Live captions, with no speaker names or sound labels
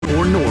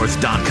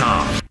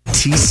SKORNorth.com.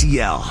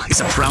 TCL is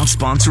a proud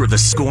sponsor of the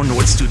SKOR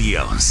North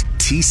Studios.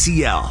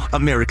 TCL,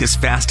 America's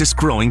fastest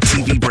growing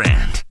TV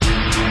brand.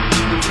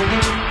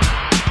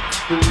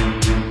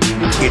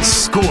 It's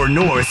SKOR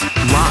North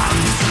Live.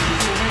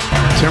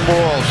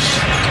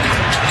 Timberwolves.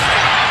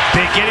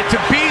 They get it to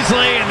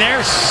Beasley, and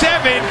there's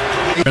 7.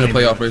 We're in the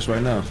playoff race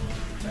right now.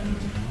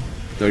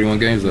 31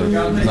 games though.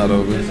 It's not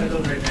over.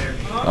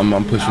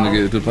 I'm pushing to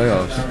get to the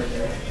playoffs.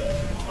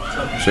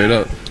 Straight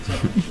up.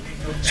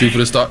 Shoot for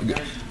the star.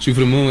 Shoot for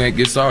the moon and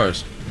get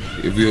stars.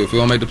 If we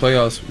don't make the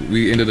playoffs,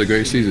 we ended a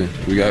great season.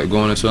 We got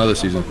going into another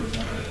season.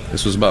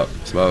 This was about.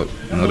 It's about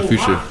the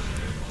future,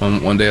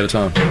 one day at a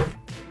time.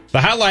 The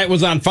highlight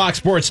was on Fox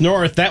Sports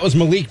North. That was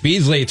Malik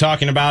Beasley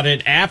talking about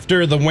it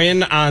after the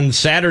win on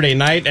Saturday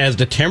night as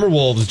the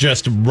Timberwolves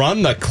just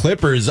run the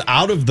Clippers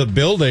out of the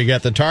building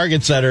at the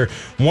Target Center,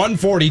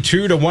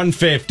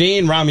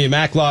 142-115. Ramie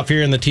and Phil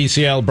here in the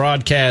TCL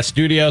broadcast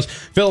studios.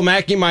 Phil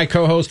Mackey, my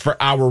co-host for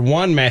Hour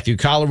 1. Matthew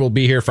Collar will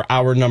be here for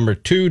Hour number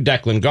 2.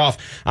 Declan Goff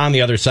on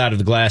the other side of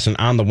the glass and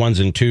on the ones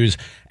and twos.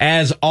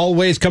 As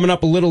always, coming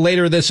up a little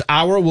later this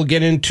hour, we'll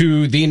get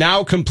into the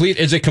now complete.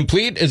 Is it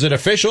complete? Is it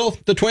official,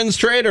 the Twins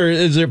trade? Or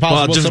is it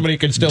possible somebody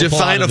could still define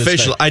pull out of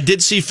official? I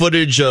did see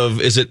footage of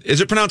is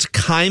it pronounced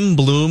Keim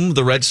Bloom,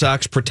 the Red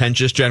Sox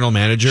pretentious general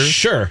manager?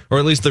 Sure, or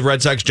at least the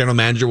Red Sox general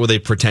manager with a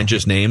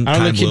pretentious name. I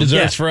don't think he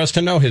deserves for us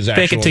to know his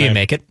actual name. Fake it till you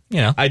make it.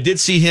 I did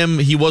see him.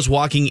 He was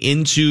walking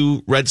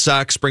into Red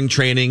Sox spring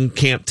training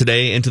camp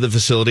today into the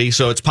facility,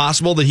 so it's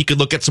possible that he could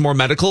look at some more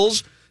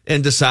medicals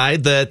and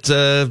decide that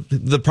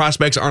the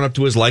prospects aren't up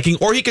to his liking,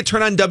 or he could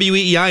turn on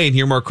WEEI and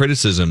hear more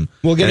criticism.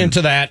 We'll get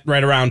into that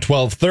right around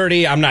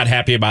 12:30. I'm not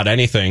happy about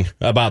anything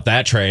about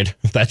that trade.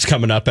 That's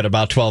coming up at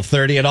about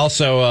 12:30. And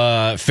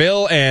also,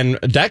 Phil and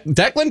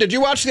Declan, did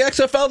you watch the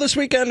XFL this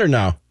weekend or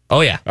no?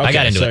 Oh, yeah. Okay, I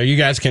got into it. So you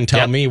guys can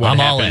tell me what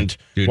happened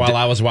while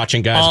I was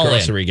watching guys'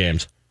 grocery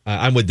games.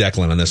 I'm with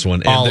Declan on this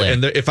one.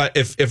 And if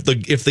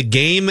the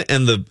game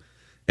and the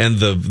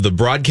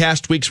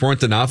broadcast weeks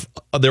weren't enough,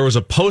 there was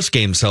a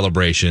post-game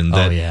celebration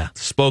that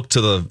spoke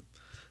to the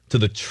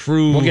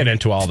true. We'll get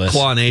into all this.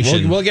 Claw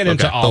Nation. We'll get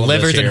into all the of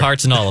livers this and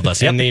hearts and all of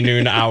us in the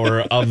noon hour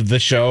of the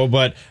show.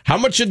 But how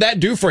much did that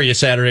do for you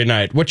Saturday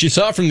night? What you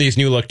saw from these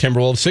new look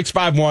Timberwolves?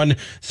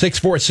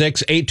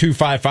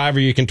 651-646-8255, or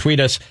you can tweet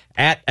us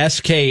at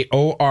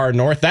SKOR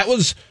North. That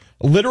was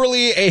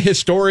literally a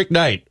historic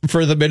night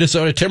for the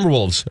Minnesota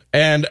Timberwolves,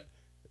 and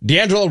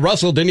D'Angelo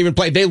Russell didn't even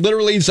play. They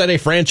literally set a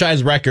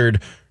franchise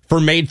record for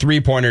made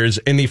three-pointers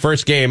in the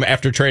first game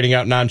after trading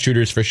out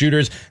non-shooters for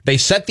shooters. They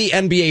set the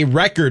NBA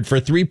record for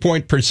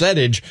three-point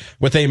percentage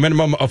with a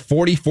minimum of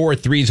 44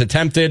 threes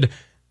attempted.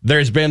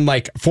 There's been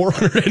like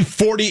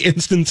 440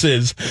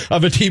 instances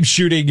of a team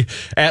shooting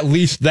at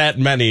least that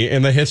many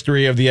in the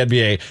history of the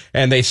NBA,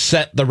 and they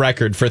set the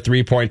record for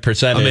three-point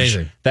percentage.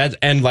 Amazing.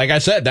 And like I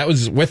said, that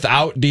was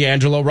without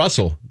D'Angelo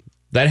Russell.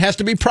 That has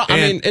to be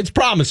it's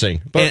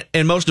promising. But,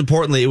 and most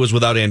importantly, it was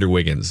without Andrew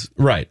Wiggins.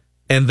 Right.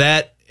 And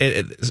that...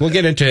 we'll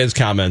get into his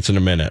comments in a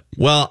minute.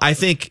 Well, I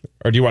think...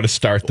 Or do you want to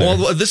start there?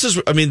 Well, this is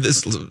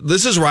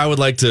where I would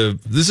like to...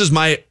 This is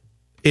my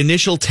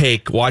initial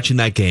take watching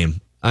that game.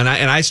 And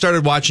I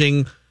started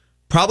watching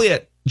probably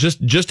at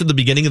just at the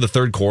beginning of the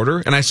third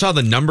quarter, and I saw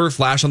the number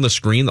flash on the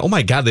screen. Oh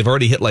my God, they've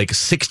already hit like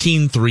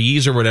 16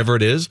 threes or whatever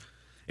it is.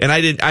 And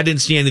I didn't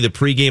see any of the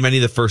pregame, any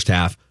of the first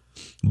half.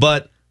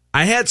 But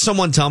I had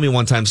someone tell me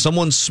one time,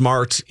 someone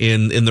smart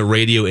in the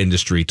radio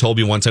industry told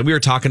me one time, we were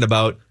talking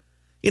about,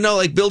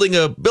 like building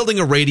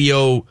a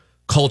radio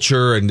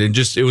culture, and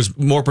just it was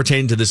more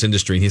pertaining to this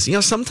industry. And he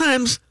said,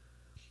 sometimes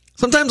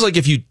like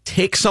if you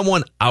take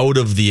someone out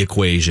of the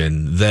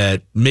equation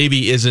that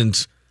maybe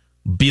isn't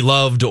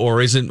beloved or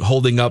isn't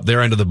holding up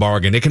their end of the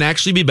bargain, it can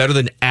actually be better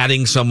than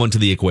adding someone to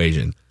the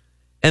equation.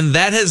 And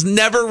that has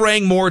never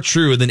rang more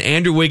true than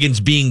Andrew Wiggins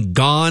being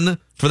gone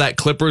for that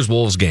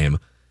Clippers-Wolves game.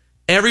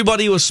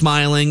 Everybody was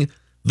smiling.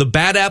 The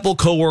bad apple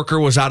coworker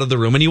was out of the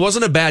room, and he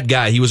wasn't a bad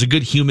guy. He was a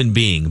good human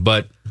being,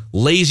 but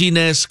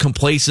laziness,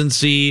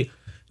 complacency,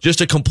 just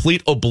a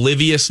complete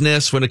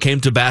obliviousness when it came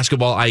to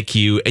basketball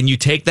IQ. And you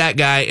take that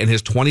guy and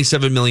his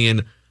 $27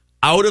 million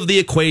out of the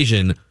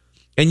equation,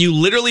 and you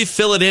literally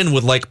fill it in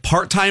with like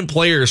part-time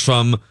players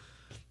from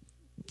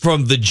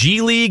the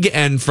G League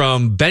and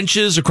from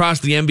benches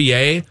across the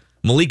NBA.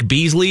 Malik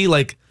Beasley,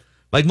 like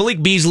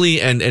Malik Beasley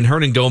and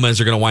Hernan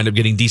Gomez are going to wind up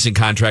getting decent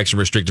contracts and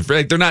restricted free.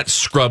 Like, they're not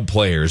scrub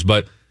players,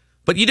 but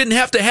you didn't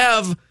have to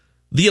have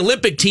the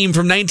Olympic team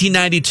from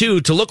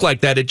 1992 to look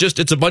like that.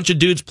 It's a bunch of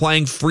dudes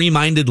playing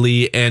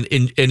free-mindedly and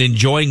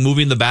enjoying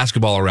moving the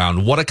basketball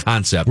around. What a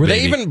concept. Were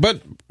they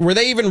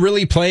even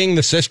really playing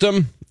the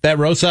system that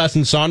Rosas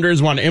and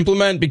Saunders want to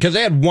implement? Because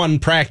they had one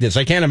practice.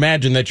 I can't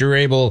imagine that you're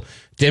able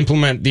to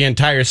implement the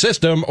entire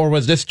system, or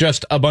was this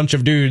just a bunch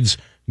of dudes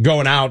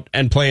going out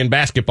and playing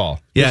basketball?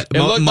 Yeah, it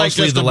looked like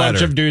just the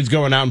bunch of dudes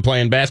going out and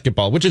playing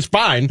basketball, which is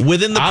fine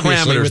within the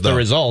parameters. With the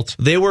results,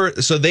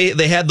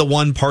 they had the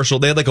one partial.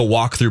 They had like a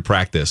walkthrough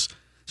practice,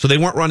 so they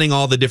weren't running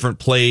all the different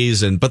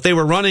plays, but they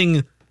were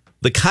running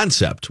the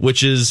concept,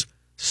 which is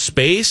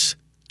space,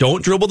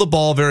 don't dribble the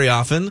ball very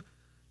often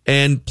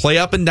and play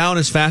up and down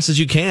as fast as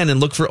you can and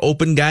look for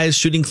open guys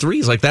shooting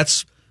threes. Like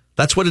that's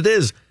what it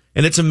is.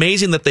 And it's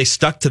amazing that they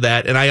stuck to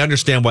that. And I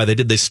understand why they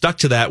did. They stuck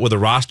to that with a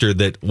roster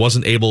that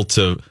wasn't able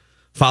to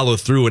follow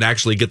through and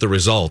actually get the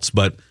results.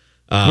 But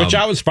which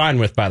I was fine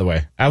with, by the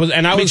way. I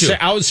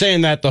was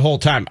saying that the whole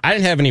time. I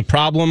didn't have any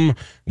problem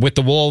with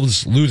the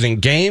Wolves losing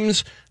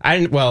games.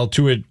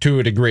 To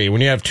a degree.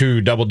 When you have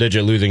 2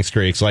 double-digit losing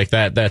streaks like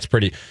that,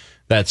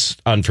 that's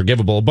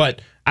unforgivable.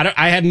 But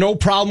I had no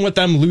problem with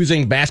them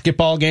losing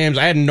basketball games.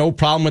 I had no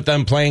problem with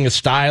them playing a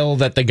style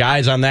that the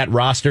guys on that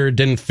roster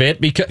didn't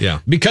fit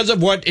because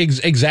of what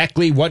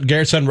exactly what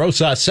Gerson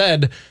Rosas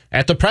said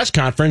at the press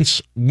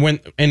conference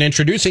in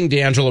introducing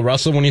D'Angelo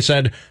Russell, when he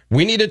said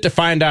we needed to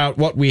find out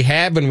what we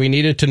have and we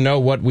needed to know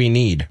what we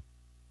need.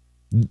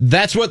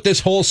 That's what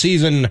this whole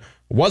season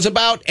was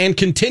about and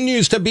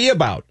continues to be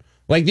about.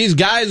 Like, these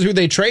guys who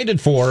they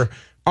traded for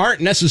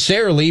aren't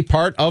necessarily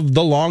part of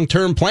the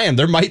long-term plan.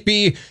 There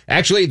likely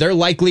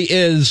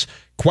is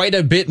quite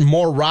a bit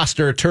more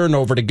roster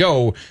turnover to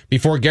go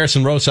before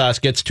Gerson Rosas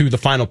gets to the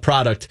final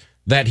product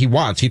that he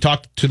wants. He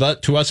talked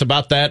to us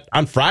about that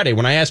on Friday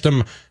when I asked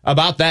him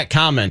about that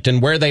comment and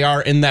where they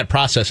are in that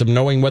process of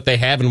knowing what they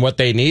have and what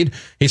they need.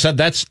 He said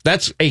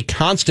that's a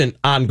constant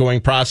ongoing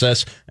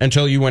process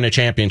until you win a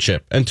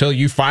championship, until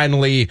you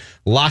finally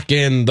lock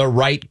in the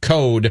right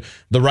code,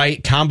 the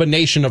right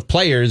combination of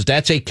players.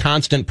 That's a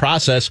constant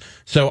process.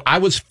 So I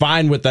was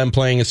fine with them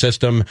playing a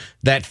system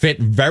that fit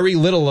very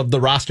little of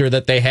the roster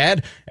that they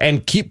had,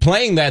 and keep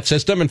playing that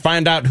system and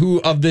find out who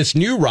of this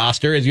new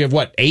roster is. You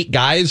have 8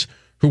 guys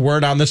who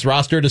weren't on this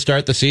roster to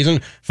start the season.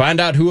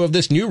 Find out who of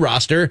this new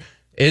roster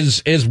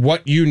is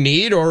what you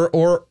need,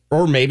 or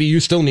maybe you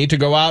still need to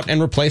go out and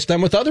replace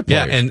them with other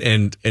players.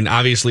 Yeah, and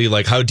obviously,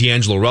 like, how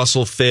D'Angelo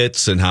Russell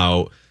fits and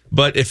how.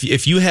 But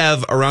if you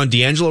have around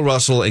D'Angelo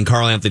Russell and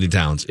Karl Anthony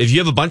Towns, if you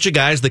have a bunch of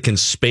guys that can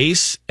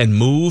space and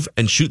move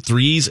and shoot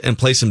threes and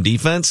play some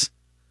defense,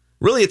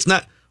 really, it's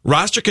not.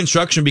 Roster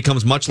construction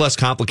becomes much less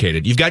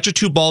complicated. You've got your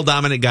 2 ball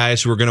dominant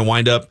guys who are going to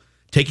wind up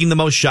taking the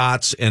most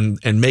shots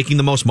and making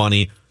the most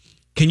money.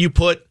 Can you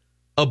put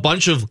a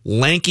bunch of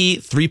lanky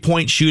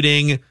 3-point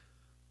shooting,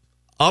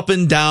 up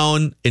and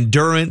down,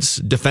 endurance,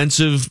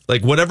 defensive,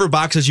 like whatever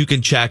boxes you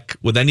can check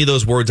with any of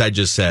those words I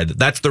just said?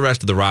 That's the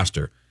rest of the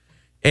roster.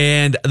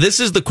 And this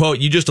is the quote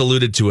you just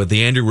alluded to,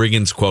 the Andrew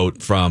Wiggins quote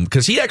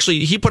because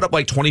he put up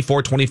like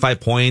 24,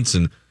 25 points,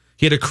 and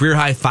he had a career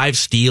high 5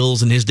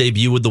 steals in his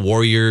debut with the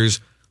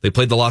Warriors. They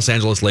played the Los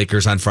Angeles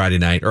Lakers on Saturday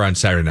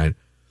night.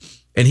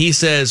 And he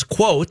says,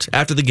 quote,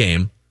 after the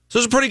game, so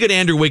it's a pretty good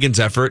Andrew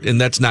Wiggins effort,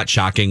 and that's not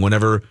shocking.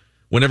 Whenever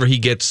he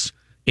gets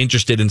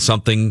interested in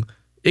something,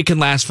 it can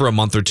last for a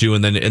month or two,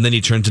 and then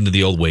he turns into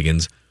the old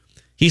Wiggins.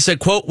 He said,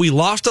 quote, "We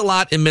lost a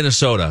lot in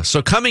Minnesota,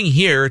 so coming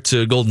here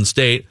to Golden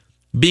State,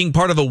 being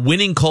part of a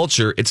winning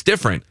culture, it's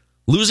different.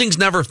 Losing's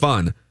never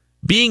fun.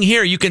 Being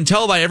here, you can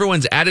tell by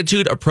everyone's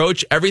attitude,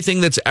 approach,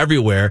 everything that's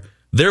everywhere.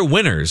 They're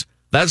winners.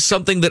 That's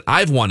something that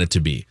I've wanted to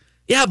be."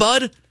 Yeah,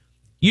 bud.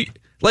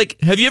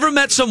 Have you ever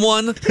met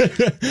someone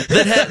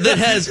that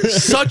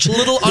has such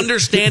little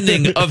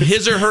understanding of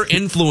his or her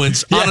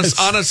influence on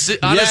a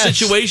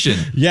situation?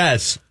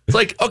 Yes. It's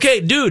like, okay,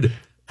 dude,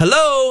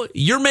 hello,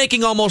 you're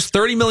making almost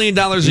 $30 million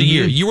a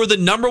year. You were the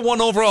number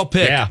 1 overall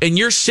pick, and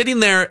you're sitting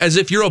there as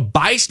if you're a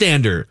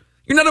bystander.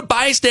 You're not a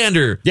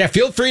bystander. Yeah,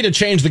 feel free to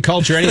change the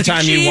culture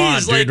anytime you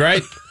want, dude,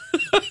 right?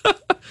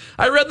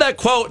 I read that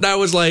quote, and I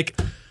was like,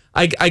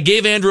 I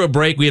gave Andrew a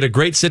break. We had a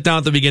great sit down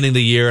at the beginning of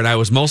the year, and I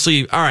was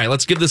mostly, all right,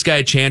 let's give this guy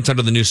a chance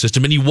under the new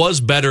system. And he was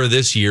better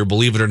this year,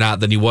 believe it or not,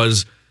 than he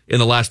was in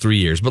the last 3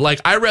 years.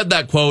 But I read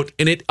that quote,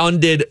 and it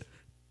undid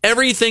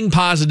everything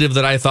positive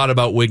that I thought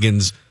about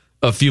Wiggins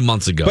a few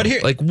months ago. But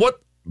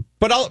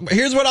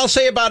here's what I'll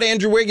say about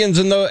Andrew Wiggins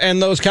and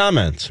those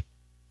comments.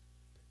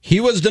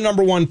 He was the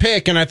number 1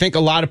 pick, and I think a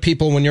lot of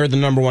people, when you're the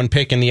number 1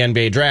 pick in the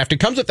NBA draft,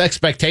 it comes with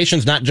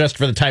expectations, not just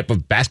for the type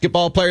of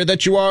basketball player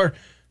that you are,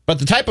 but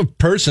the type of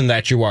person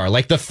that you are,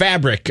 like the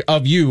fabric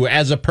of you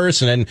as a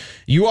person. And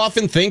you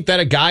often think that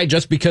a guy,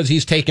 just because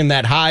he's taken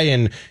that high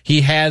and he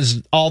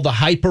has all the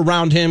hype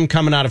around him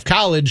coming out of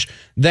college,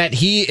 that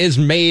he is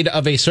made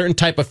of a certain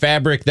type of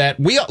fabric that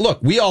we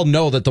all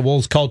know that the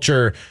Wolves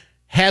culture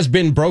has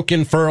been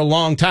broken for a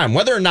long time.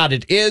 Whether or not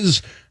it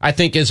is, I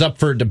think, is up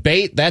for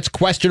debate. That's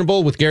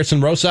questionable with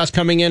Gerson Rosas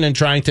coming in and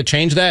trying to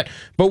change that.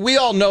 But we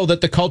all know that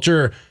the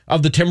culture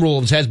of the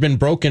Timberwolves has been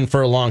broken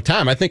for a long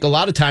time. I think a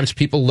lot of times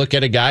people look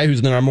at a guy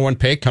who's the number 1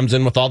 pick, comes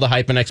in with all the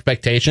hype and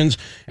expectations,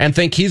 and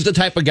think he's the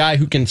type of guy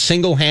who can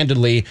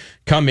single-handedly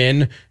come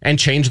in and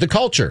change the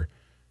culture.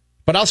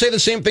 But I'll say the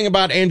same thing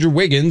about Andrew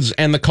Wiggins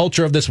and the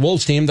culture of this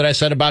Wolves team that I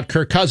said about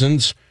Kirk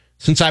Cousins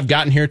since I've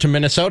gotten here to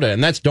Minnesota,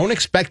 and that's, don't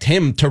expect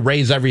him to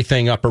raise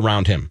everything up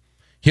around him.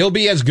 He'll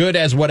be as good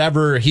as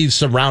whatever he's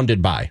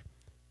surrounded by.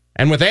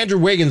 And with Andrew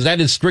Wiggins, that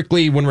is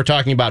strictly when we're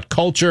talking about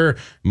culture,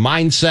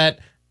 mindset,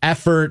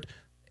 effort.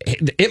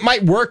 It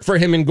might work for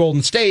him in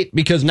Golden State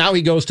because now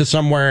he goes to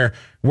somewhere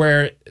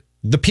where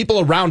the people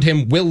around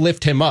him will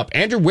lift him up.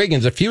 Andrew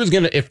Wiggins,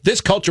 if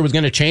this culture was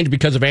going to change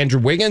because of Andrew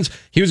Wiggins,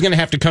 he was going to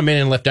have to come in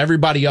and lift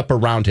everybody up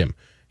around him.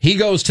 He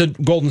goes to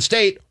Golden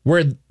State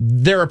where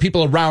there are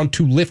people around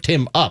to lift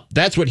him up.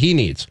 That's what he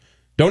needs.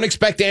 Don't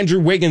expect Andrew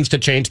Wiggins to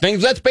change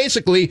things. That's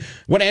basically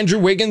what Andrew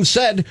Wiggins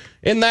said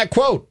in that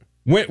quote.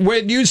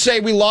 When you say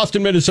we lost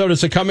in Minnesota,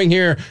 so coming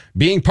here,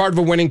 being part of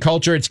a winning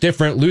culture, it's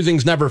different.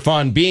 Losing's never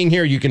fun. Being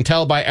here, you can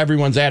tell by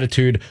everyone's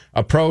attitude,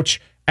 approach,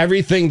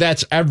 everything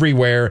that's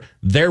everywhere.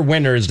 They're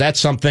winners. That's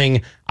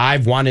something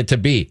I've wanted to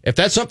be. If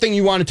that's something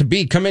you wanted to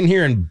be, come in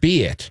here and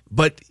be it.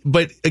 But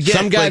again,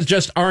 some guys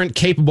just aren't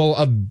capable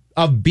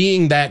of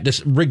being that,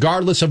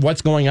 regardless of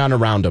what's going on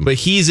around them. But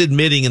he's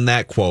admitting in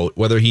that quote,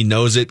 whether he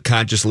knows it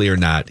consciously or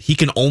not, he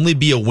can only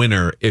be a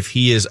winner if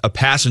he is a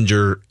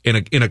passenger in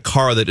a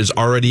car that is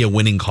already a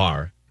winning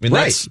car. I mean,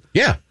 right?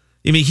 Yeah.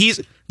 I mean,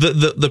 he's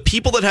the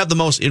people that have the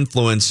most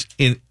influence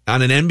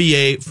on an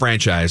NBA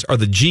franchise are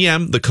the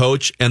GM, the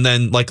coach, and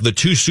then like the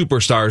two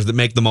superstars that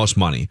make the most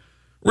money.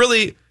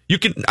 Really,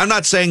 I'm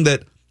not saying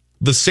that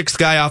the sixth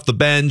guy off the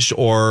bench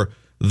or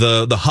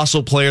the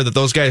hustle player that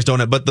those guys don't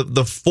have, but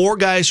the four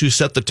guys who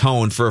set the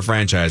tone for a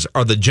franchise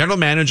are the general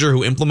manager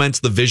who implements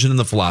the vision and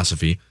the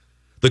philosophy,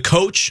 the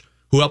coach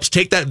who helps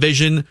take that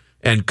vision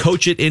and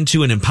coach it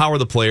into and empower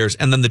the players,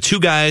 and then the two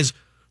guys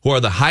who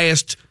are the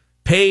highest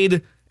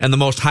paid and the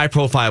most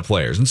high-profile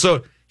players. And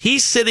so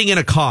he's sitting in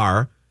a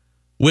car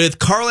with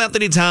Karl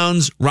Anthony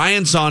Towns,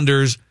 Ryan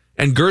Saunders,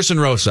 and Gerson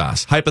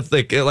Rosas,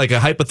 like a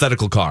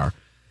hypothetical car.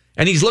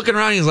 And he's looking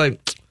around and he's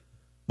like,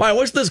 "Why, I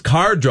wish this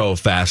car drove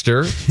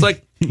faster." It's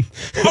like,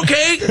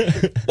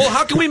 okay, well,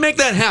 how can we make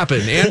that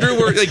happen, Andrew?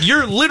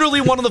 You're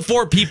literally one of the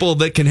four people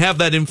that can have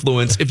that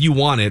influence if you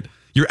want it.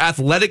 You're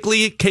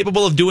athletically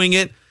capable of doing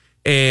it,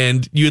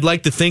 and you'd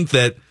like to think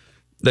that,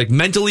 like,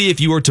 mentally, if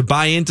you were to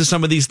buy into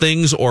some of these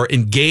things or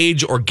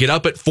engage or get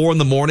up at 4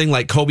 a.m.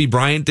 like Kobe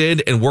Bryant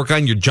did and work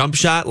on your jump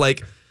shot,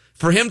 like,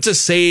 for him to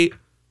say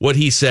what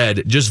he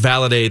said just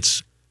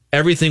validates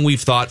everything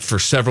we've thought for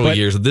several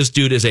years. This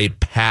dude is a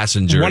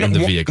passenger in the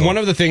vehicle. One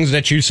of the things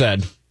that you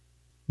said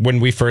when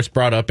we first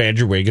brought up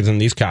Andrew Wiggins in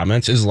these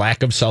comments is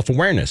lack of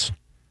self-awareness.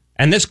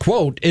 And this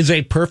quote is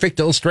a perfect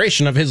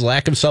illustration of his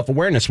lack of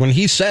self-awareness. When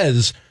he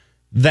says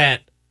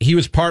that he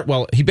was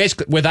he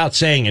basically, without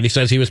saying it, he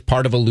says he was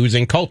part of a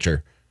losing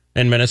culture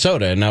in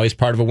Minnesota, and now he's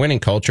part of a winning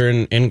culture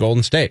in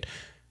Golden State.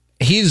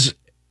 He's,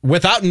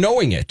 without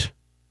knowing it.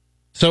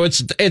 So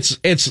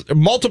it's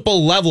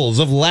multiple levels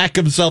of lack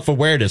of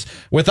self-awareness.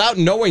 Without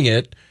knowing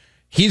it,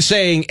 he's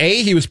saying,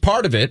 A, he was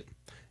part of it,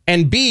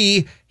 and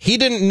B, he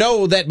didn't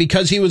know that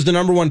because he was the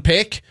number one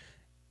pick,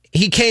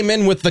 he came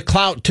in with the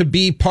clout to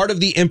be part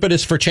of the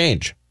impetus for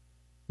change.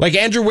 Like,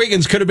 Andrew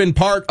Wiggins could have been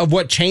part of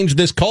what changed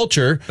this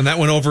culture. And that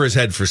went over his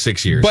head for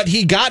 6 years. But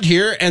he got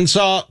here and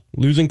saw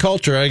losing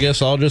culture. I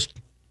guess I'll just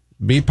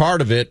be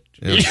part of it.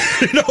 Yeah.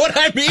 You know what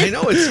I mean? I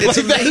know, it's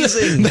like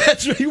amazing.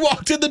 That's when he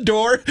walked in the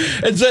door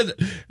and said,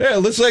 "Yeah,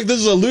 looks like this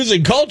is a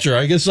losing culture.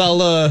 I guess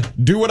I'll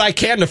do what I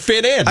can to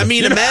fit in." I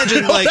mean,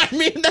 imagine, I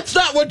mean, that's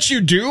not what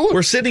you do.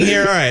 We're sitting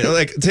here, all right,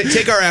 like,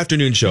 take our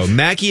afternoon show,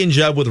 Mackie and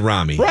Jub with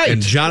Ramie. Right.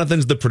 And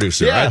Jonathan's the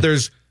producer. Yeah. Right?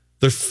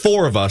 There's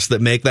four of us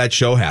that make that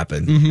show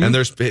happen. Mm-hmm. And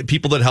there's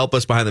people that help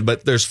us behind them,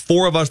 but there's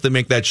four of us that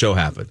make that show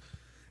happen.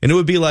 And it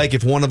would be like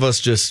if one of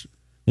us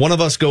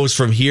goes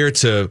from here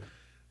to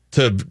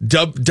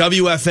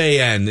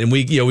WFAN, and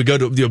we go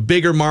to a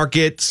bigger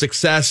market,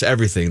 success,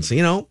 everything.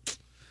 So,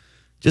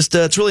 just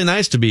it's really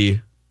nice to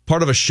be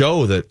part of a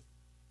show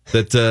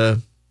that's a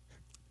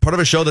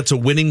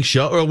winning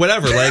show or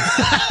whatever.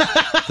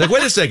 Like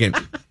wait a second.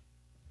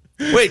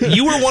 Wait,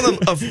 you were one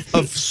of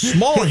a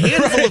small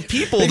handful of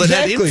people that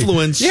had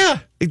influence. Yeah.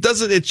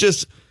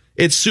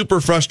 It's super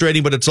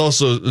frustrating, but it's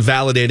also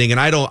validating. And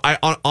I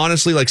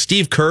honestly, like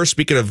Steve Kerr,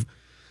 speaking of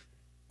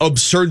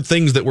absurd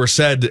things that were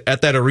said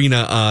at that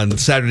arena on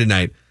Saturday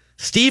night,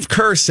 Steve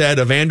Kerr said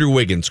of Andrew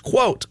Wiggins,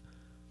 quote,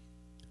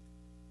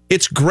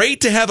 "It's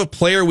great to have a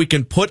player we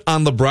can put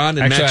on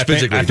LeBron and match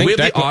physically." Do we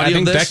have the audio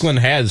of this? Declan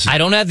has. I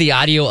don't have the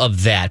audio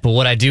of that, but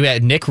what I do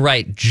have, Nick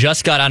Wright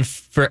just got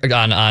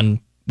on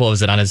what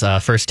was it, on his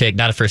First Take,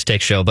 not a First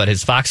Take show, but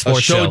his Fox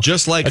Sports show.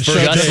 Just like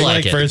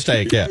First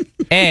Take, yeah.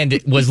 And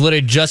was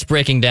literally just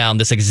breaking down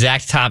this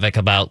exact topic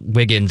about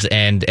Wiggins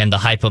and the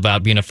hype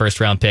about being a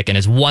first-round pick and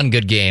his one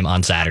good game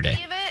on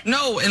Saturday.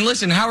 No, and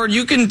listen, Howard,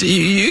 you can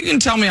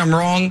tell me I'm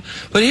wrong,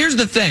 but here's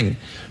the thing.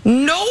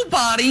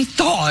 Nobody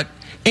thought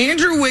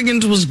Andrew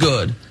Wiggins was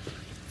good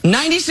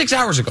 96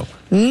 hours ago.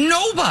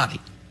 Nobody.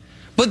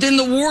 But then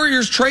the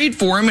Warriors trade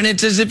for him, and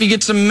it's as if he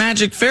gets some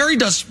magic fairy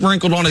dust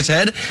sprinkled on his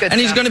head, and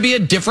he's going to be a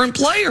different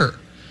player.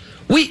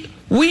 We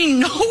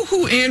know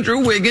who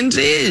Andrew Wiggins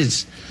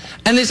is.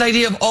 And this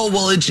idea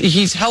of,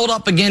 he's held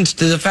up against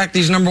the fact that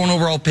he's number one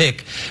overall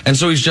pick, and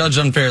so he's judged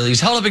unfairly.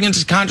 He's held up against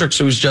his contract,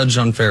 so he's judged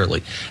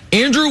unfairly.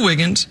 Andrew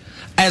Wiggins,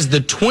 as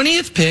the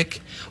 20th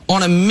pick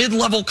on a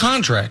mid-level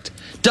contract,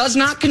 does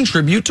not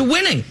contribute to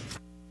winning.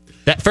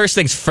 That first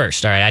things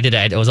first. All right,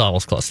 I was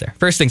almost close there.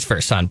 First things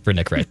first for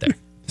Nick right there.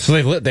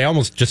 So they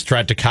almost just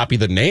tried to copy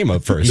the name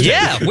of First Take.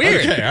 Yeah,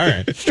 weird. Okay, all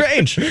right.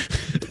 Strange.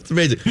 It's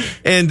amazing.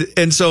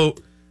 And so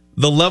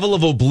the level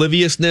of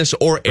obliviousness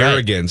or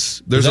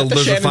arrogance, there's a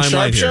fine Sharp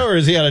line show, here. or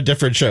is he on a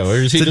different show? Or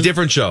is he It's a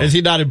different show. Is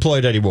he not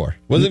employed anymore?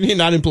 Wasn't he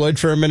not employed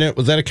for a minute?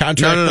 Was that a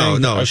contract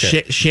thing? No.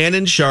 Okay.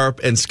 Shannon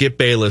Sharp and Skip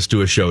Bayless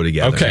do a show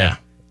together. Okay. Yeah.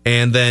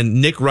 And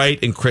then Nick Wright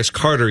and Chris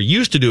Carter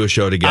used to do a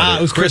show together.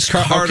 It was Chris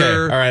Carter.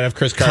 Okay. All right, I have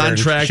Chris Carter.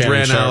 Contract and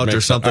ran Shannon out Sharp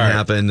or something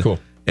happened. Cool.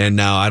 And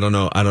now I don't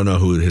know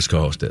who his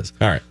co-host is.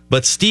 All right.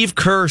 But Steve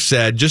Kerr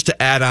said, just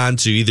to add on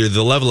to either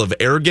the level of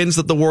arrogance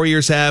that the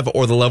Warriors have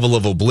or the level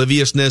of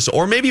obliviousness,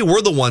 or maybe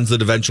we're the ones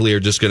that eventually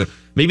are just going to,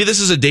 maybe this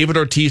is a David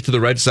Ortiz to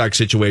the Red Sox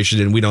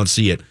situation and we don't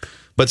see it.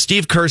 But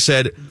Steve Kerr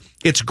said,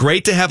 it's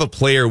great to have a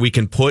player we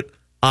can put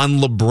on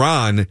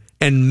LeBron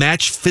and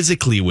match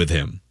physically with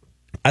him.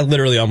 I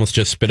literally almost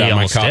just spit out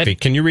my coffee.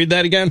 did. Can you read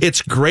that again?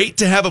 It's great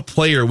to have a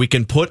player we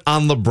can put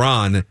on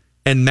LeBron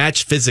and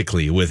match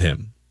physically with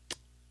him.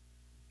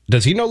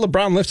 Does he know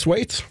LeBron lifts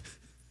weights?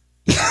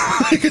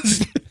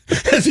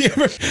 Has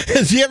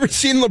he ever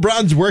seen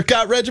LeBron's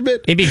workout regimen?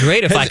 It'd be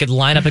great if I could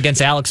line up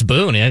against Alex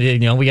Boone. You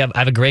know, I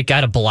have a great guy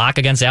to block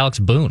against Alex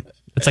Boone.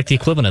 It's like the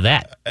equivalent of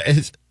that.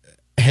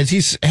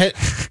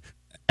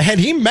 Had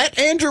he met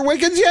Andrew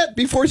Wiggins yet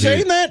before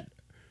saying that?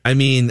 I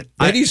mean,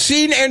 Had he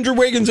seen Andrew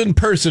Wiggins in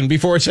person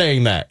before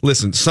saying that?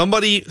 Listen,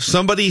 somebody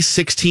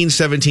 16,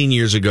 17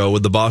 years ago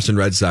with the Boston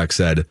Red Sox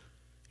said,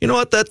 you know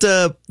what, that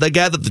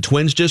guy that the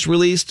Twins just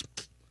released,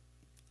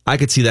 I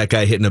could see that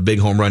guy hitting a big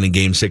home run in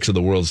Game 6 of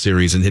the World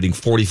Series and hitting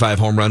 45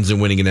 home runs and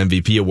winning an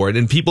MVP award,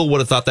 and people would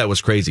have thought that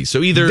was crazy.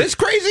 So either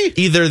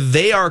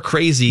they are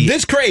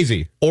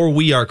crazy, or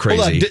we are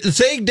crazy. Hold on.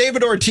 Saying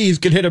David Ortiz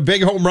could hit a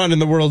big home run in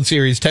the World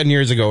Series 10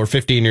 years ago or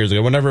 15 years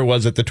ago, whenever it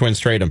was that the Twins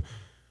trade him.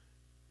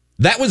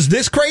 That was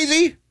this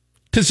crazy?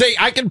 To say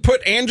I can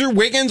put Andrew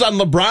Wiggins on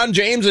LeBron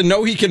James and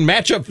know he can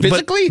match up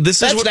physically? That's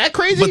that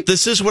crazy? But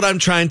this is what I'm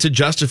trying to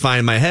justify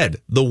in my head.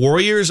 The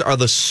Warriors are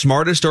the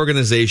smartest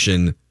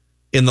organization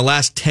in the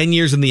last 10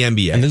 years in the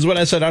NBA. And this is what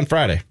I said on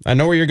Friday. I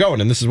know where you're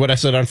going, and this is what I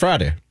said on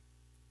Friday.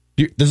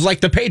 This is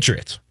like the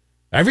Patriots.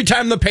 Every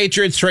time the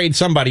Patriots trade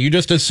somebody, you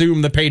just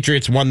assume the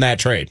Patriots won that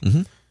trade.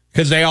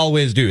 Because they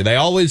always do. They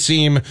always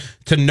seem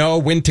to know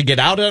when to get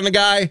out on a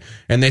guy,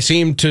 and they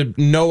seem to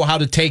know how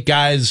to take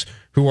guys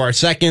who are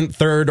second,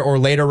 third, or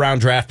later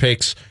round draft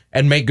picks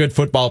and make good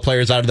football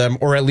players out of them,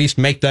 or at least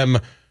make them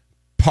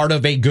part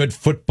of a good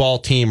football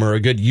team or a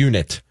good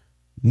unit.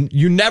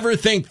 You never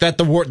think that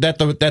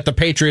the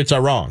Patriots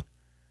are wrong.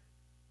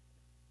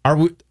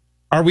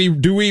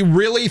 Do we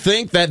really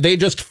think that they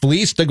just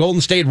fleeced the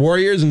Golden State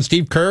Warriors and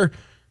Steve Kerr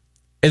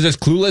is as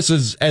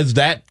clueless as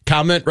that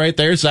comment right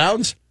there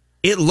sounds?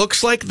 It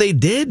looks like they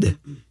did.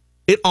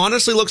 It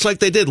honestly looks like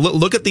they did.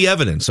 Look at the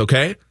evidence,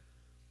 okay?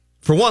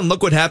 For one,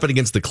 look what happened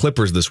against the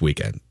Clippers this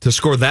weekend. To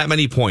score that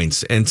many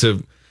points and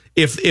to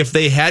if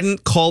they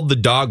hadn't called the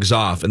dogs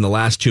off in the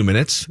last 2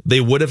 minutes,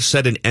 they would have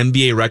set an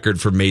NBA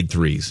record for made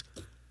threes.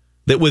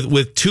 That with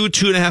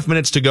 2.5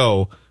 minutes to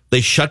go, they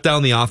shut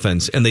down the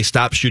offense and they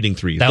stopped shooting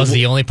threes. That was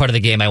the only part of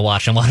the game I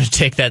watched. I wanted to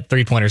take that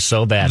 3-pointer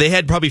so bad. They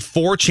had probably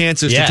 4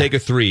 chances to take a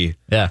three.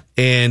 Yeah.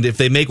 And if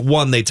they make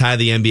one, they tie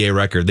the NBA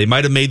record. They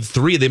might have made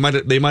 3. They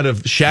might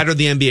have shattered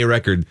the NBA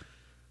record.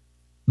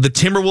 The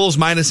Timberwolves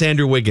minus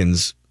Andrew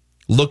Wiggins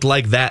looked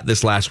like that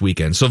this last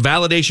weekend. So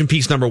validation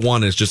piece number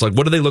 1 is just like,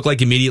 what do they look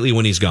like immediately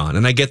when he's gone?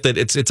 And I get that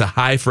it's a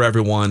high for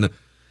everyone,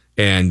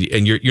 and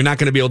you're not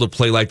going to be able to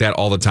play like that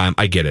all the time.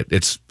 I get it.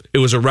 It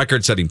was a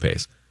record-setting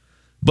pace.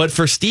 But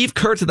for Steve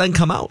Kerr to then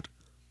come out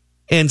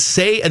and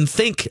say and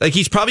think, like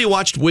he's probably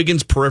watched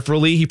Wiggins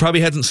peripherally. He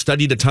probably hasn't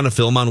studied a ton of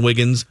film on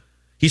Wiggins.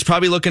 He's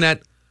probably looking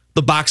at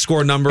the box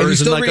score numbers. And he's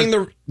still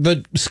reading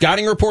the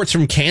scouting reports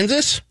from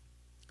Kansas?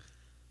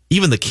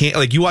 Even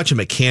like you watch him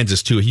at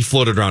Kansas too. He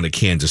floated around at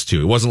Kansas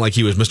too. It wasn't like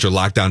he was Mr.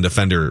 Lockdown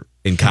Defender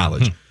in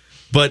college.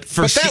 But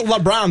that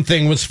LeBron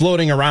thing was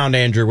floating around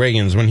Andrew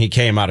Wiggins when he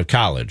came out of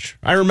college.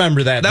 I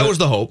remember that. That was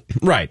the hope,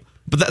 right?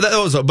 But that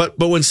was. But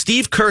when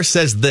Steve Kerr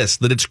says this,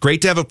 that it's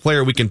great to have a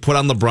player we can put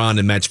on LeBron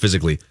and match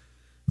physically.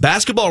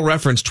 Basketball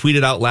Reference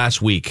tweeted out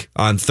last week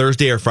on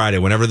Thursday or Friday,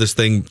 whenever this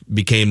thing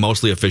became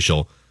mostly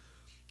official.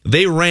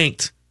 They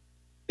ranked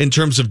in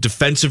terms of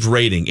defensive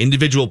rating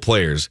individual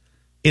players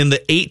in the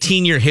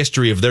 18-year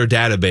history of their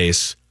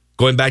database,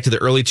 going back to the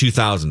early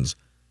 2000s,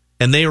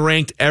 and they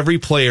ranked every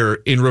player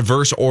in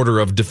reverse order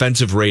of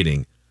defensive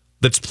rating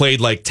that's played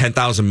like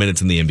 10,000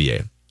 minutes in the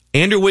NBA.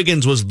 Andrew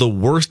Wiggins was the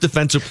worst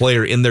defensive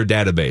player in their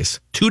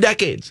database. 2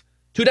 decades.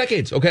 2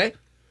 decades, okay?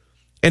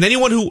 And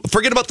anyone who,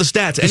 forget about the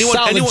stats.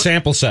 Solid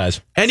sample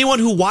size. Anyone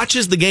who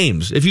watches the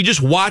games, if you just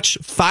watch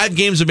 5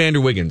 games of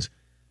Andrew Wiggins,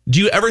 do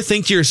you ever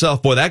think to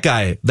yourself, boy, that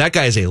guy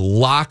is a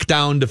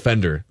lockdown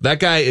defender. That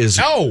guy is,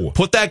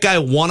 put that guy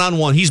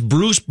one-on-one. He's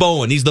Bruce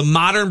Bowen. He's the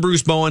modern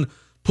Bruce Bowen.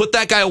 Put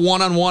that guy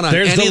one-on-one on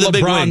There's any of the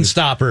big LeBron wings.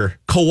 stopper.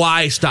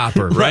 Kawhi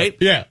stopper, right?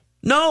 Yeah.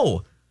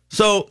 No.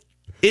 So,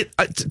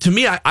 to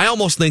me, I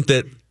almost think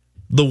that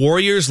the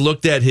Warriors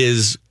looked at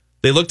his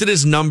They looked at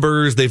his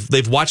numbers.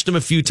 They've watched him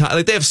a few times.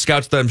 Like, they have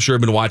scouts that I'm sure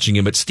have been watching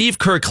him, but Steve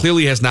Kerr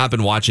clearly has not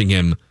been watching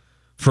him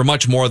for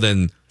much more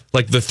than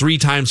like the 3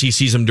 times he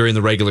sees him during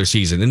the regular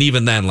season. And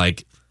even then,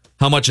 like,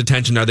 how much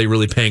attention are they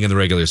really paying in the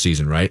regular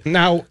season, right?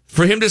 Now,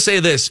 for him to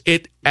say this,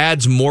 it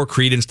adds more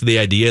credence to the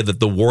idea that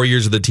the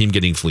Warriors are the team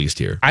getting fleeced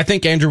here. I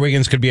think Andrew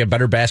Wiggins could be a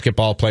better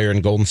basketball player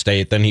in Golden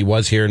State than he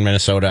was here in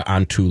Minnesota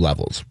on 2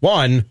 levels.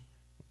 One,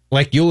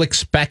 like, you'll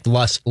expect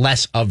less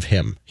of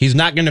him. He's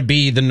not going to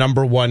be the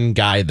number 1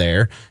 guy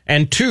there.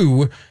 And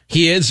 2,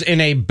 he is in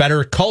a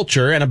better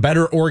culture and a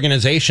better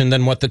organization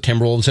than what the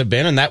Timberwolves have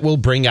been, and that will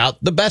bring out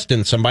the best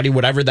in somebody,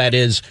 whatever that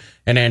is,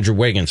 in Andrew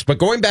Wiggins. But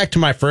going back to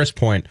my first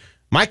point,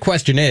 my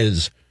question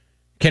is,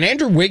 can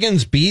Andrew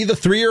Wiggins be the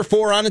 3 or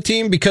 4 on a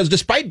team? Because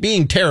despite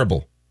being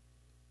terrible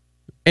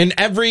in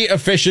every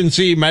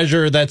efficiency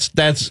measure that's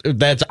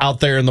out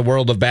there in the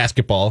world of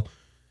basketball,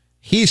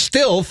 he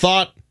still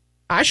thought,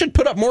 I should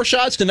put up more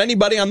shots than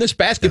anybody on this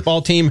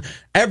basketball team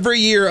every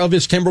year of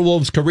his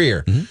Timberwolves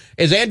career. Mm-hmm.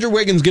 Is Andrew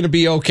Wiggins going to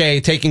be okay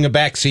taking a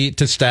back seat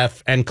to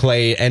Steph and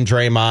Clay and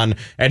Draymond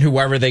and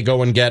whoever they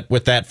go and get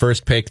with that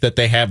first pick that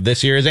they have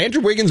this year? Is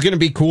Andrew Wiggins going to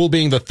be cool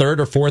being the 3rd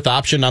or 4th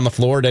option on the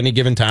floor at any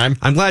given time?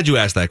 I'm glad you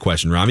asked that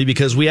question, Ramie,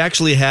 because we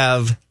actually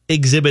have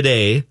Exhibit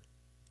A,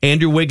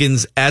 Andrew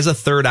Wiggins as a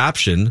 3rd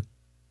option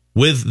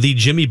with the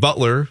Jimmy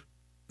Butler,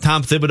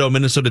 Tom Thibodeau,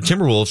 Minnesota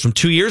Timberwolves from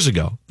 2 years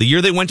ago, the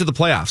year they went to the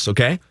playoffs,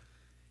 okay?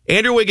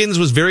 Andrew Wiggins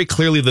was very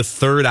clearly the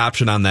 3rd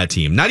option on that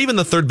team. Not even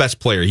the 3rd best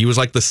player. He was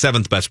like the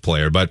 7th best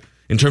player. But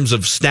in terms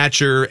of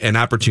stature and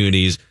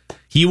opportunities,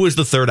 he was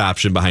the 3rd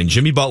option behind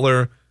Jimmy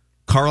Butler,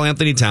 Karl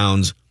Anthony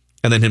Towns,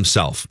 and then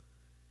himself.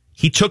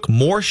 He took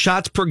more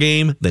shots per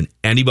game than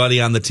anybody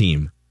on the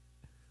team.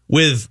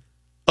 With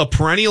a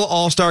perennial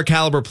all-star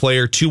caliber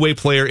player, 2-way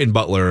player in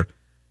Butler,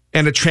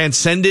 and a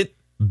transcendent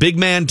big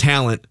man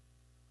talent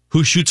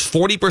who shoots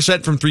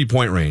 40% from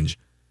three-point range.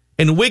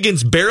 And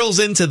Wiggins barrels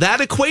into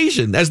that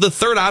equation as the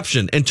 3rd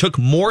option and took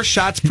more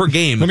shots per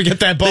game. Let me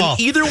get that ball.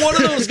 Than either one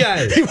of those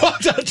guys. He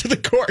walked out to the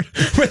court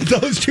with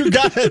those 2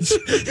 guys.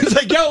 He was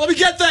like, yo, let me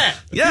get that.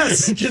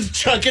 Yes. Just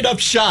chucking up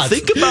shots.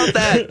 Think about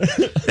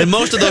that. And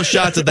most of those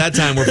shots at that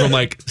time were from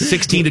like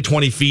 16 to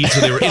 20 feet,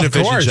 so they were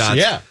inefficient of course, shots.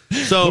 Yeah.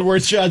 So the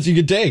worst shots you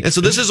could take. And so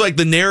this is like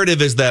the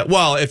narrative is that,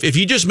 well, if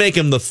you just make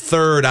him the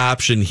 3rd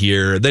option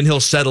here, then he'll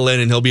settle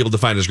in and he'll be able to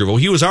find his groove. Well,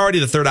 he was already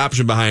the 3rd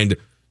option behind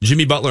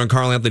Jimmy Butler and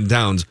Karl Anthony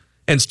Towns,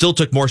 and still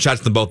took more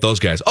shots than both those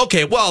guys.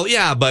 Okay, well,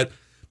 yeah, but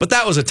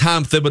that was a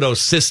Tom Thibodeau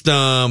system,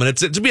 and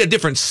it's to be a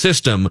different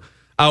system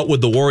out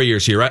with the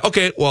Warriors here, right?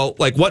 Okay, well,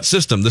 like what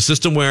system? The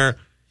system where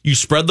you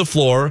spread the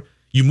floor,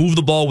 you move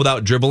the ball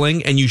without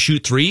dribbling, and you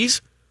shoot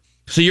threes?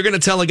 So you're going to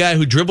tell a guy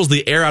who dribbles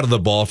the air out of the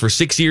ball for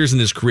 6 years in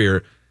his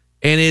career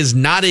and is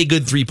not a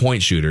good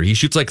three-point shooter, he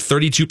shoots like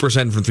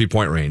 32% from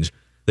three-point range,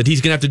 that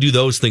he's going to have to do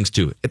those things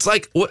too. It's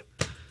like, what?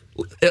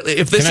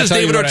 If this is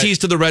David Ortiz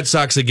to the Red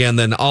Sox again,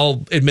 then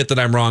I'll admit that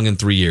I'm wrong in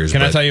 3 years.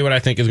 Can I tell you what I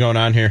think is going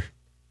on here?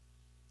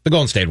 The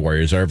Golden State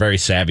Warriors are a very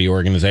savvy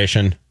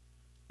organization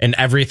in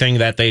everything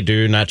that they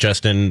do, not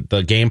just in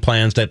the game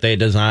plans that they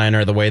design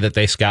or the way that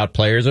they scout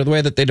players or the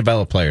way that they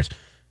develop players,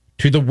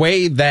 to the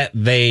way that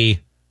they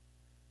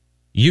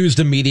use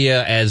the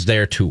media as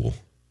their tool.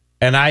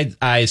 And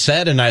I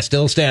said, and I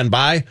still stand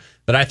by,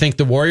 that I think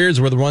the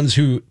Warriors were the ones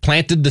who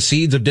planted the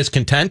seeds of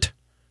discontent,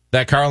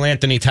 that Karl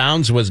Anthony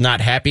Towns was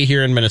not happy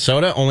here in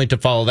Minnesota, only to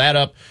follow that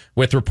up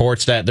with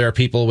reports that there are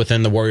people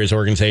within the Warriors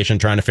organization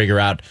trying to figure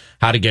out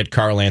how to get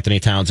Karl Anthony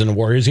Towns in a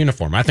Warriors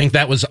uniform. I think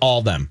that was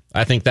all them.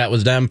 I think that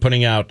was them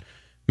putting out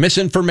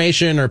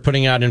misinformation or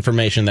putting out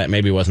information that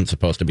maybe wasn't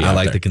supposed to be out there.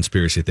 I like the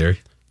conspiracy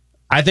theory.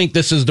 I think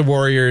this is the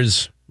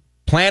Warriors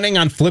planning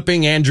on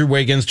flipping Andrew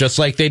Wiggins just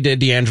like they did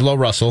D'Angelo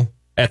Russell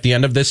at the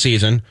end of this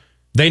season.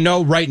 They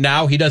know right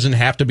now he doesn't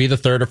have to be the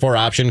 3rd or 4th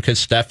option because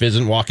Steph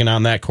isn't walking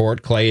on that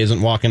court. Clay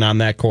isn't walking on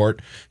that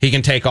court. He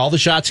can take all the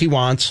shots he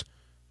wants.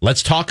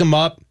 Let's talk him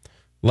up.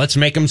 Let's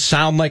make him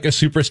sound like a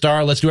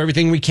superstar. Let's do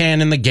everything we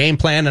can in the game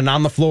plan and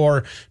on the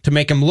floor to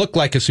make him look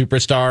like a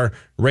superstar,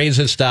 raise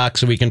his stock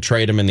so we can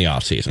trade him in the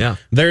offseason. Yeah.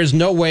 There is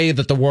no way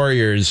that the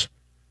Warriors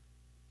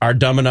are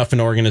dumb enough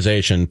an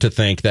organization to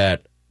think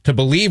that, to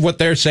believe what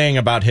they're saying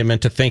about him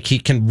and to think he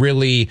can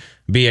really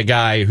be a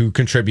guy who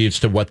contributes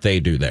to what they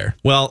do there.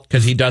 Well,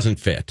 because he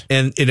doesn't fit.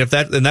 And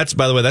that's,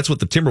 by the way, that's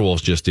what the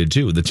Timberwolves just did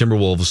too. The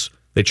Timberwolves,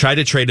 they tried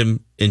to trade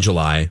him in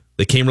July.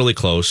 They came really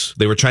close.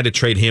 They were trying to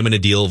trade him in a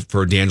deal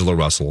for D'Angelo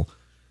Russell.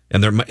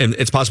 And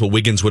it's possible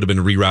Wiggins would have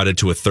been rerouted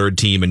to a 3rd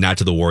team and not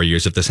to the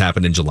Warriors if this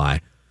happened in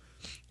July.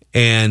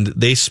 And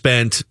they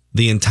spent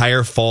the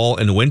entire fall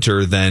and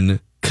winter then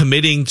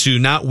committing to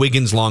not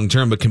Wiggins long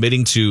term, but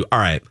committing to, all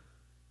right,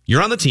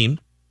 you're on the team.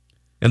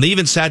 And they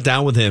even sat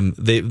down with him.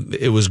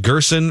 It was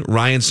Gerson,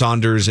 Ryan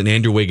Saunders, and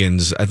Andrew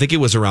Wiggins. I think it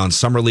was around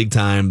summer league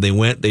time.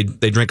 They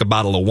drank a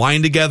bottle of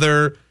wine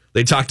together.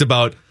 They talked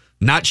about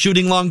not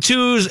shooting long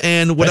twos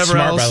and whatever That's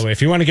smart, else. by the way.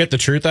 If you want to get the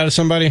truth out of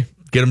somebody,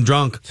 get them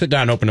drunk. Sit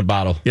down, open a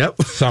bottle.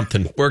 Yep.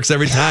 Something. Works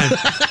every time.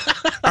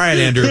 All right,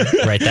 Andrew.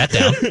 Write that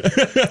down.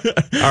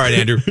 All right,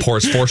 Andrew.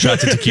 Pours 4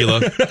 shots of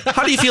tequila.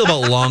 How do you feel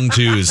about long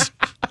twos?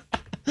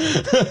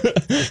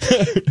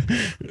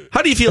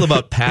 How do you feel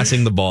about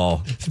passing the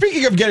ball?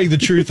 Speaking of getting the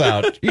truth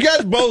out, you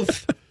guys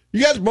both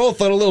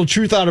let a little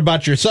truth out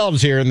about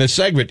yourselves here in this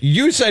segment.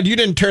 You said you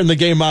didn't turn the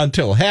game on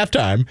till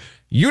halftime.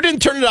 You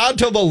didn't turn it on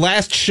until the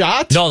last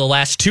shot? No, the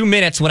last 2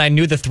 minutes when I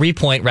knew the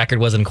 3-point record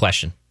was in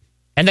question.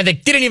 And then they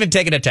didn't even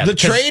take an attempt. The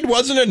trade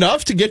wasn't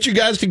enough to get you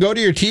guys to go to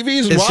your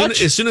TVs and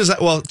watch? As soon as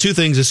two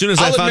things. As soon as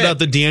I found out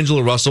that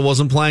D'Angelo Russell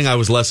wasn't playing, I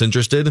was less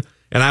interested.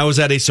 And I was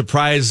at a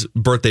surprise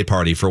birthday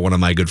party for one of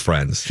my good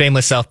friends.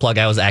 Shameless self-plug,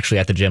 I was actually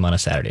at the gym on a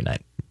Saturday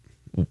night.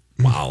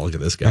 Wow, look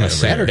at this guy. On a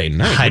Saturday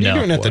night? What are you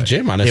doing at the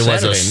gym on a Saturday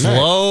night? It was a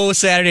slow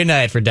Saturday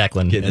night for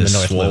Declan Getting in the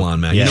North swole on,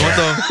 man. Yeah. You know what,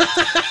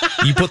 though?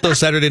 You put those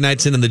Saturday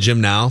nights in the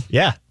gym now.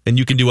 Yeah. And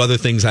you can do other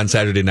things on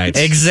Saturday nights.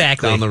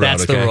 Exactly. Down the road,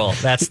 That's the rule.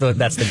 That's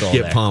the goal.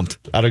 Get pumped.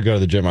 I don't go to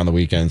the gym on the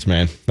weekends,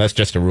 man. That's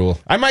just a rule.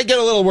 I might get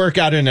a little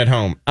workout in at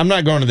home. I'm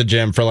not going to the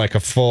gym for like a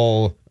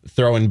full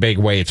throwing big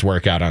weights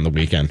workout on the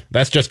weekend.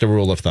 That's just a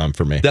rule of thumb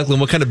for me. Declan,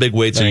 what kind of big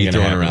weights are you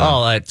throwing around?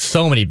 Oh,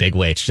 so many big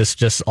weights.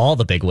 Just all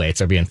the big weights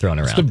are being thrown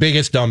around. What's the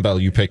biggest dumbbell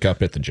you pick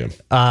up at the gym?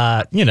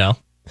 You know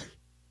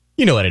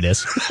what it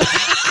is.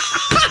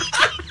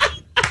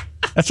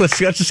 Let's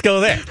just go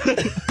there.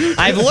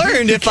 I've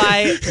learned if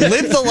I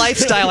live the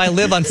lifestyle I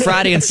live on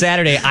Friday and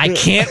Saturday, I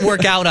can't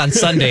work out on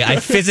Sunday. I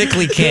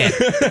physically can't.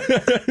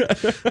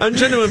 I'm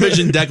trying to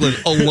envision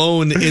Declan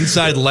alone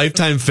inside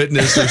Lifetime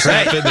Fitness or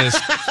Snap Fitness,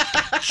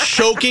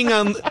 choking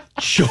on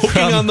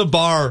the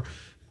bar,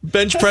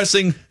 bench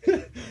pressing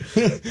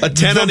a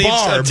 10 on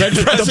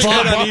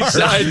each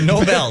side.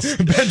 No bells.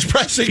 Bench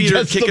pressing, feet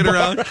are kicking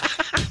around.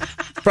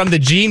 From the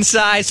jean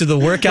size to the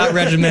workout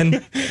regimen.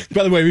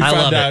 By the way, we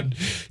found out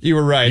you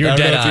were right. You're I don't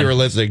dead know if you on. were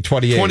listening.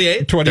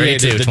 28?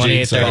 32, is the 28,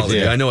 jean size.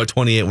 32. I know a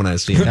 28 when I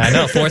see it. I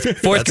know,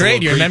 fourth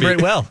grade, you remember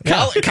it well.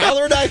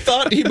 Kyler and I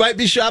thought he might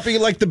be shopping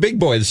in like the big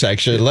boys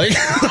section, like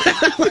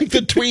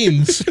the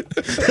tweens.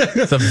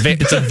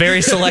 It's a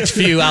very select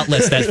few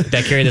outlets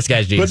that carry this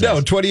guy's jeans. But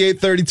no,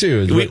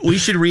 28-32. We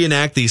should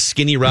reenact the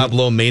Skinny Rob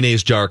Lowe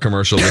mayonnaise jar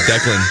commercial with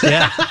Declan.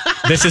 Yeah,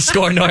 this is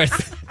SKOR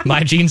North.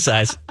 My jean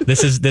size.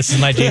 This is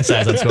my jean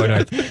size on SKOR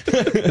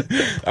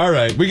North. All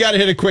right, we got to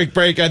hit a quick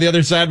break. On the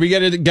other side, we got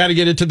to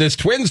get into this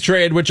Twins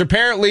trade, which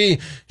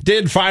apparently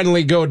did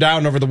finally go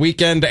down over the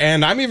weekend,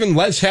 and I'm even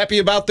less happy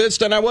about this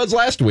than I was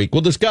last week.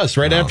 We'll discuss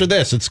right after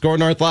this. It's SKOR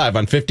North Live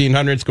on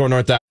 1500 SKOR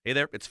North. Hey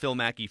there, it's Phil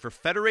Mackey for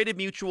Federated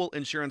Mutual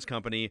Insurance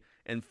Company,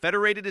 and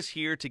Federated is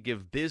here to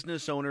give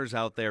business owners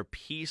out there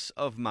peace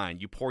of mind.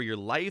 You pour your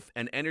life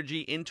and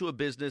energy into a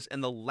business,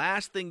 and the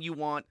last thing you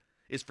want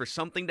is for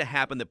something to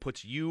happen that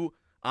puts you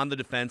on the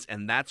defense,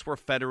 and that's where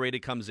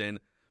Federated comes in.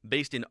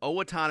 Based in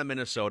Owatonna,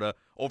 Minnesota,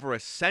 over a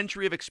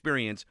century of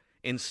experience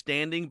in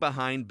standing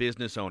behind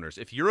business owners.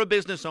 If you're a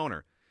business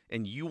owner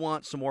and you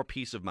want some more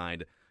peace of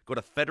mind, go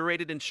to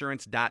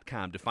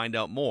federatedinsurance.com to find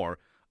out more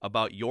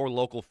about your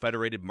local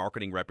Federated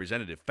marketing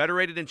representative.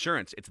 Federated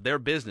Insurance, it's their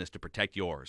business to protect yours.